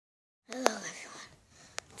Hello everyone.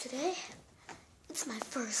 Today, it's my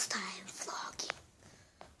first time vlogging.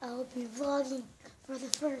 I will be vlogging for the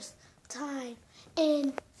first time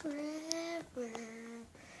in forever.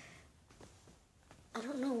 I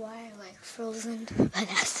don't know why I like Frozen, but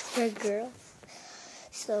that's for girls.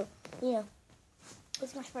 So,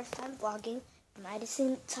 it's my first time vlogging. You might have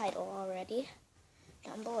seen the title already.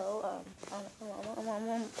 Down below,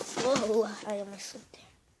 whoa, I almost slipped there.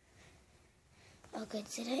 Okay,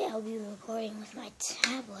 today I'll be recording with my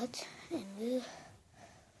tablet, and we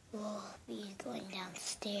will be going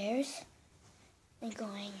downstairs and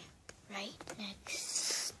going right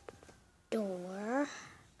next door,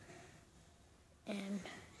 and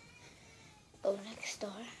next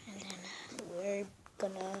door, and then we're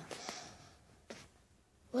gonna,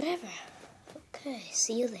 whatever. Okay,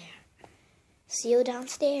 see you there. See you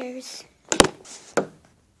downstairs.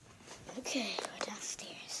 Okay, we're downstairs.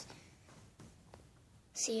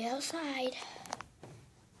 See you outside.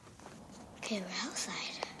 Okay, we're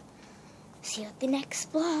outside. See you at the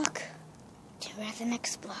next block. Okay, we're at the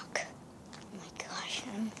next block. Oh my gosh,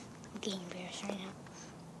 I'm getting embarrassed right now.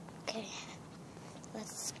 Okay,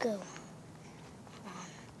 let's go.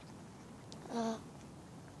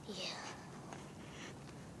 Yeah.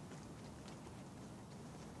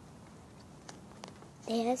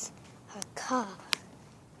 There's our car.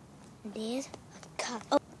 There's a car.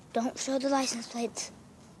 Oh, don't show the license plates.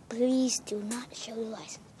 Please do not show the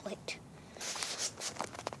license plate.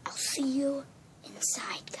 I'll see you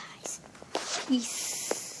inside, guys. Peace.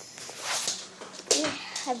 Yeah,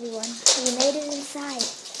 everyone, we made it inside.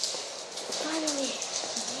 Finally,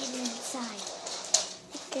 we made it inside.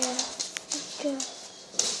 Okay.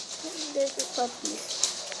 There's the puppies.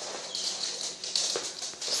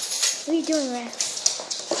 What are you doing, Rex?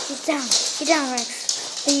 Get down, Rex.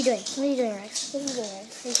 What are you doing? Rex? What are you doing, Rex?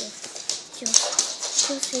 Rex.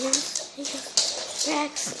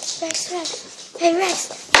 Hey, Rex,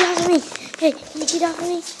 get off of me. Hey, can you get off of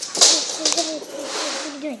me? What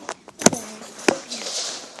are you doing?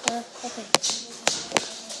 Okay.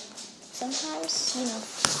 Sometimes,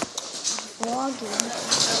 vlogging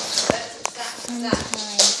sometimes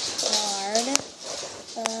hard.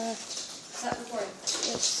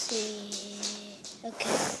 Let's see.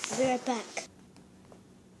 Okay, be right back.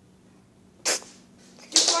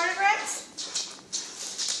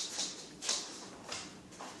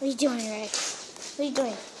 What are you doing, Rex? What are you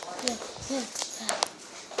doing?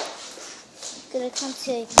 Gonna come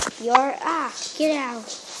to your get out.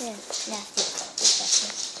 Yeah, nasty.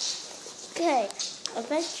 Okay.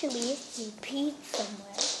 Eventually he peed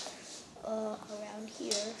somewhere. Around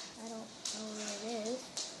here. I don't know where it is.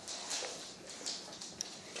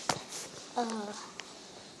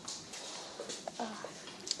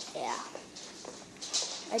 Yeah.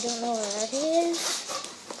 I don't know where it is.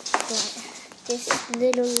 But this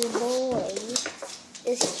little boy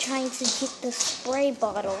is trying to get the spray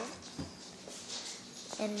bottle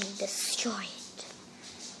and destroy it.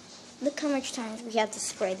 Look how much times we have to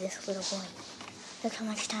spray this little boy. Look how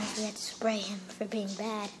much times we have to spray him for being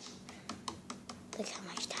bad. Look how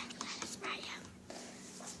much times we have to spray him.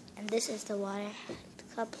 And this is the water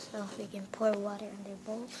cup, so we can pour water in their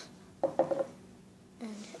bowls.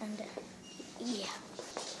 And yeah.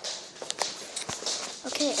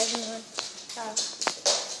 Okay, everyone.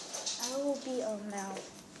 I will be now.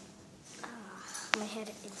 My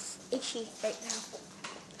head is itchy right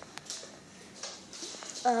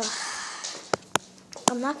now.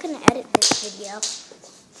 I'm not gonna edit this video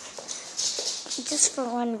just for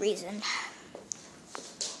one reason.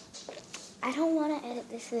 I don't want to edit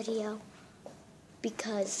this video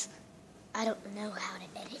because I don't know how to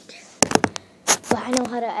edit. But I know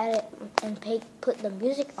how to edit and put the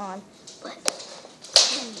music on. But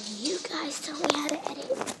can you guys tell me how to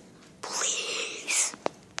edit? Please.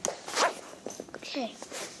 Okay,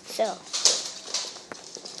 so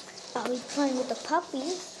I'll be playing with the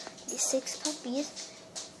puppies, these 6 puppies.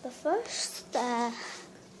 But first,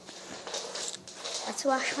 let's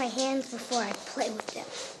wash my hands before I play with them.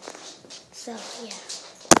 So, yeah.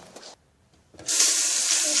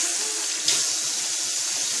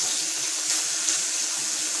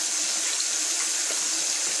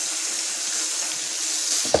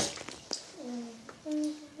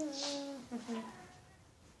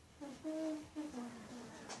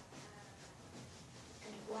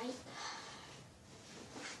 Wipe.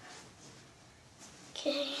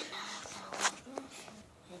 Okay,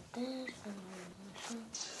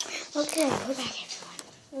 okay, we're back, everyone.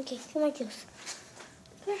 Okay, come on, Juice.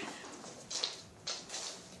 Here.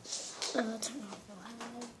 Turn off the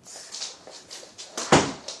lights.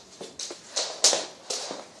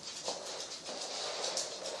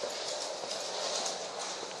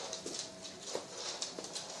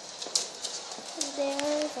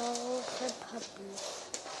 puppy.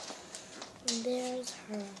 And there's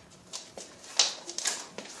her.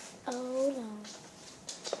 Oh no.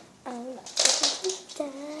 Oh no. It's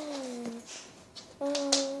done.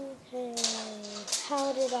 Okay.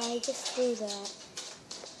 How did I just do that?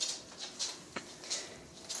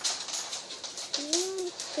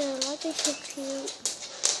 Aren't they so cute?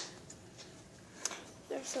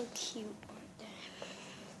 They're so cute, aren't they?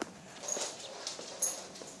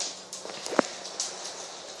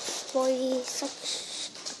 Boy, such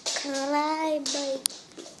a crybaby.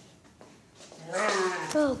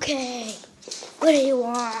 Okay, what do you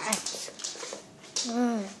want? What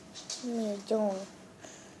are you doing?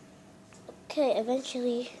 Okay,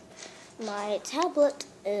 eventually my tablet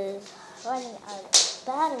is running out of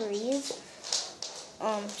batteries.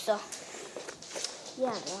 So yeah,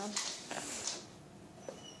 everyone.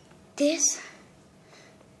 This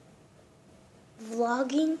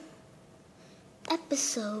vlogging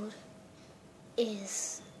episode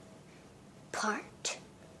is part